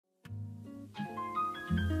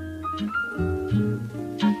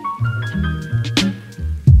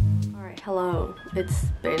Hello, it's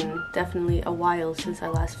been definitely a while since I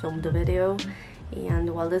last filmed a video, and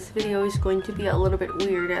while this video is going to be a little bit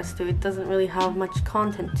weird as to it doesn't really have much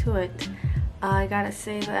content to it, I gotta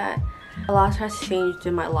say that a lot has changed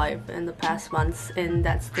in my life in the past months, and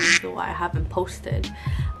that's the reason why I haven't posted.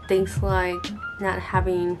 Things like not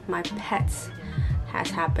having my pets has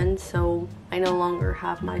happened, so I no longer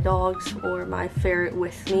have my dogs or my ferret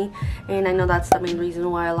with me, and I know that's the main reason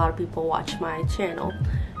why a lot of people watch my channel.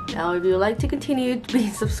 Now, if you would like to continue to be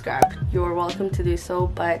subscribed, you're welcome to do so,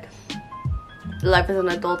 but life as an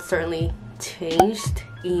adult certainly changed,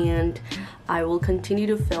 and I will continue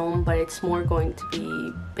to film, but it's more going to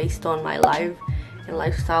be based on my life and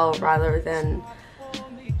lifestyle rather than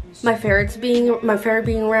my ferret being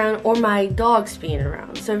around or my dogs being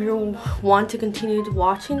around. So if you want to continue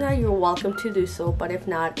watching that, you're welcome to do so, but if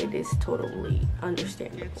not, it is totally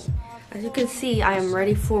understandable. As you can see, I am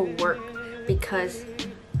ready for work because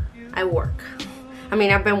I work. I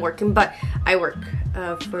mean, I've been working, but I work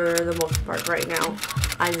for the most part right now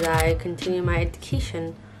as I continue my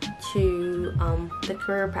education to the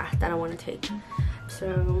career path that I want to take.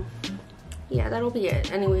 So yeah, that'll be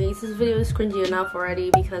it. Anyways, this video is cringy enough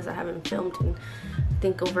already because I haven't filmed in I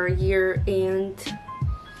think over a year, and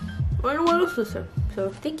I don't know what else to say. So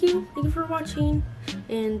thank you for watching,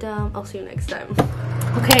 and I'll see you next time.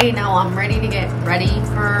 Okay, now I'm ready to get ready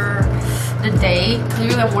for the day.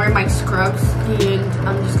 Clearly I'm wearing my scrubs and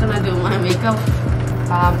I'm just gonna do my makeup.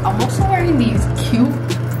 I'm also wearing these cute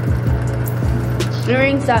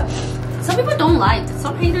earrings that some people don't like,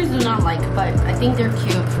 some haters do not like, but I think they're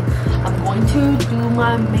cute. I'm going to do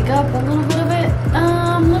my makeup, a little bit of it.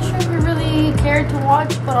 I'm not sure if you really care to watch,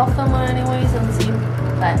 but I'll film it anyways and see.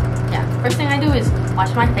 But yeah, first thing I do is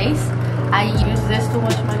wash my face. I use this to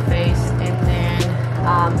wash my face, and then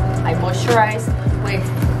I moisturize with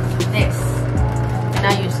this. And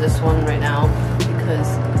I use this one right now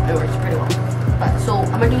because it works pretty well. But so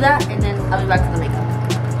I'm gonna do that, and then I'll be back to the makeup.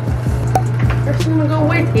 First thing I'm gonna go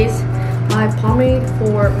with is my pomade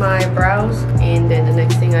for my brows, and then the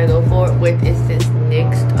next thing I go for with is this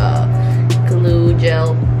NYX glue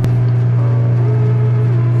gel.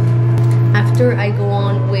 After I go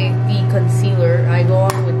on with the concealer, I go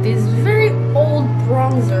on with this very old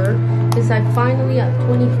bronzer because I finally, at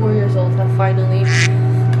 24 years old, I finally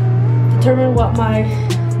determined what my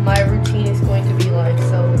routine is going to be like.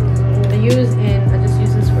 So I'm gonna use, and I just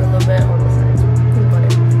use this for a little bit on the sides. That's about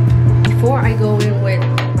it. Before I go in with,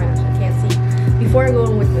 oh my gosh, I can't see. Before I go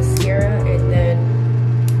in with mascara, and then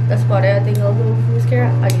that's about it. I think I'll go with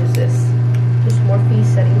mascara. I use this Morphe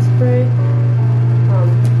setting spray,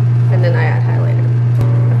 and then I add highlighter.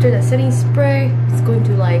 After that setting spray, it's going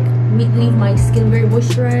to like leave my skin very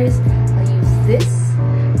moisturized. I use this.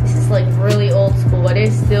 This is like really old school, but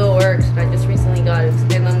it still works. I just recently got it,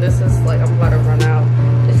 and then this is like, I'm about to run out.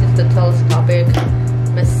 This is the telescopic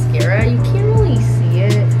mascara. You can't really see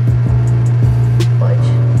it, but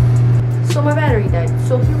so my battery died.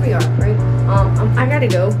 So here we are, right? I gotta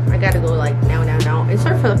go like now. And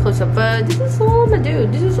sorry for the close up, but this is all I'm gonna do.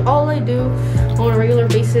 This is all I do on a regular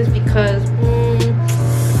basis because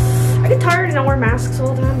I get tired and I wear masks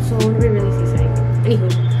all the time, so nobody really sees anything.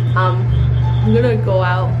 Anywho, I'm gonna go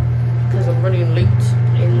out because I'm running late,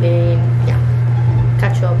 and then yeah,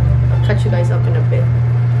 I'll catch you guys up in a bit.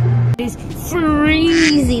 It is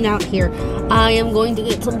freezing out here. I am going to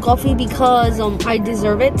get some coffee because I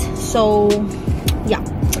deserve it. So yeah,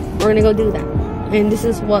 we're gonna go do that. And this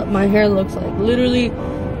is what my hair looks like. Literally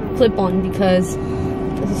clip on because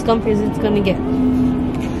as comfy as it's gonna get.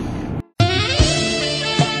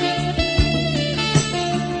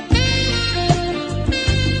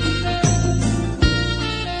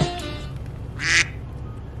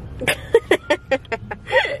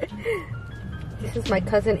 This is my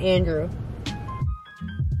cousin Andrew.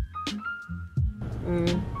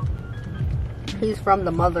 He's from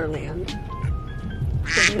the motherland.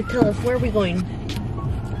 So tell us, where are we going?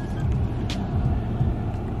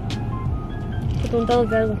 Don't tell us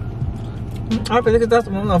that. Ah, pensé que estabas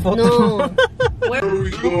tomando una foto. No. Where are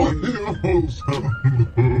we going?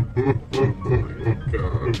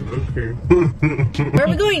 Where are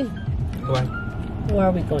we going? What? Where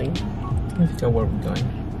are we going? Where are we going?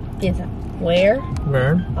 Piensa. Where?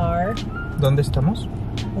 Where? Are? ¿Dónde estamos?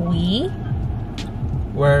 We?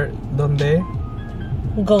 Where? ¿Dónde?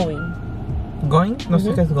 Going. Going? No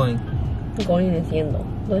sé qué es going. Going es yendo.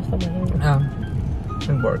 ¿Dónde estamos yendo?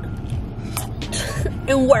 In work.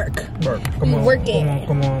 In work. Work. Como, working.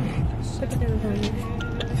 como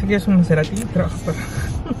Si quieres un Maserati, trabaja para.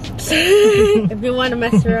 If you want a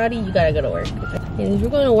Maserati, you gotta go to work. And if we're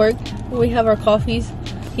going to work, we have our coffees.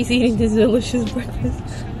 He's eating this delicious breakfast.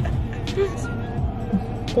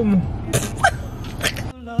 ¿Cómo?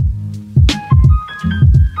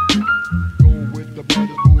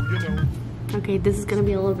 Okay, this is gonna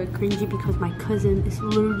be a little bit cringy because my cousin is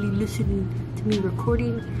literally listening to me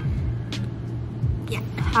recording. Yeah,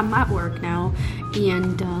 I'm at work now,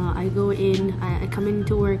 and I come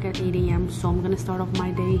into work at 8 a.m. so I'm gonna start off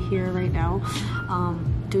my day here right now,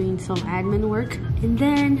 doing some admin work, and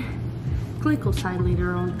then clinical side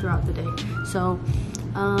later on throughout the day. So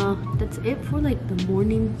that's it for like the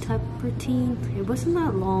morning type routine. It wasn't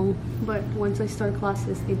that long, but once I start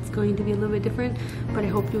classes it's going to be a little bit different. But I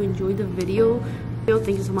hope you enjoyed the video. Thank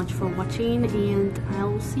you so much for watching, and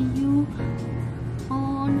I'll see you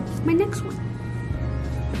on my next one.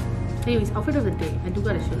 Anyways, outfit of the day. I do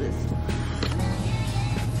gotta show this.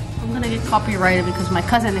 I'm gonna get copyrighted because my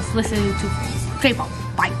cousin is listening to K-pop.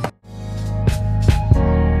 Bye.